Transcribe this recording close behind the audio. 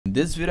In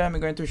this video, I'm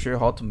going to show you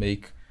how to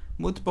make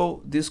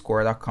multiple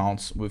Discord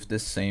accounts with the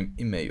same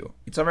email.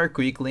 It's a very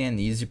quickly and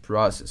easy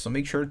process, so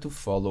make sure to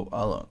follow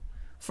along.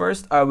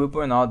 First, I will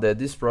point out that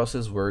this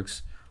process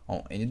works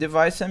on any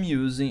device. I'm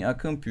using a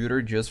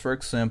computer just for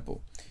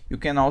example. You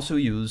can also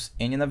use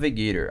any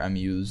navigator. I'm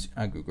using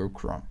a Google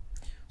Chrome.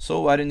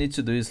 So what you need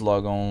to do is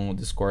log on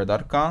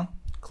discord.com,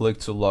 click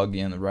to log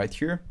in right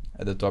here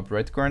at the top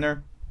right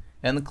corner,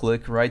 and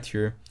click right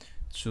here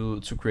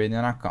to create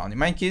an account. In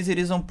my case, it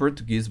is on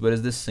Portuguese, but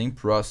it's the same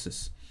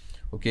process.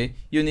 Okay,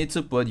 you need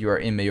to put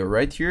your email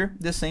right here,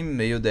 the same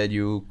email that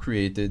you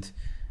created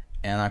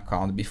an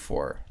account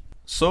before.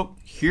 So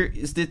here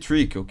is the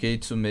trick, okay,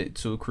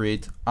 to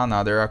create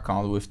another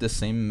account with the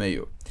same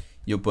email.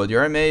 You put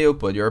your email,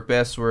 put your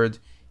password,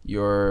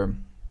 your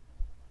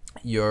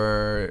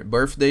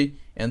birthday,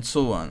 and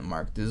so on.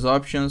 Mark these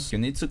options. You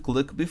need to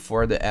click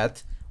before the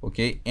 @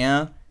 okay,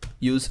 and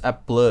use a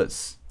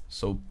plus.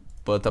 So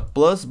put a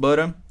plus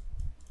button,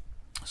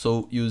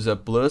 so use a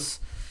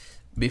plus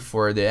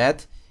before the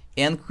 @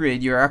 and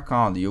create your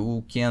account.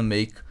 You can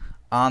make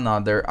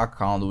another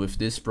account with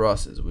this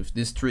process, with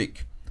this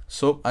trick.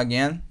 So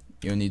again,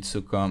 you need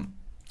to come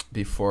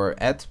before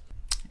 @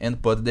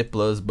 and put the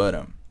plus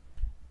button.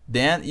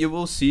 Then you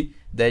will see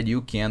that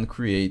you can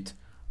create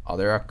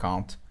other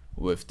account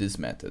with this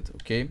method.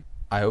 Okay,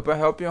 I hope I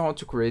help you how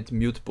to create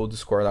multiple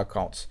Discord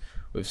accounts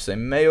with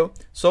same email.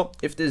 So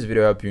if this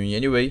video helped you in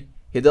any way,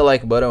 hit the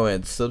like button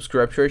and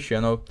subscribe to our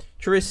channel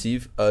to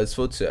receive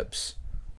useful tips.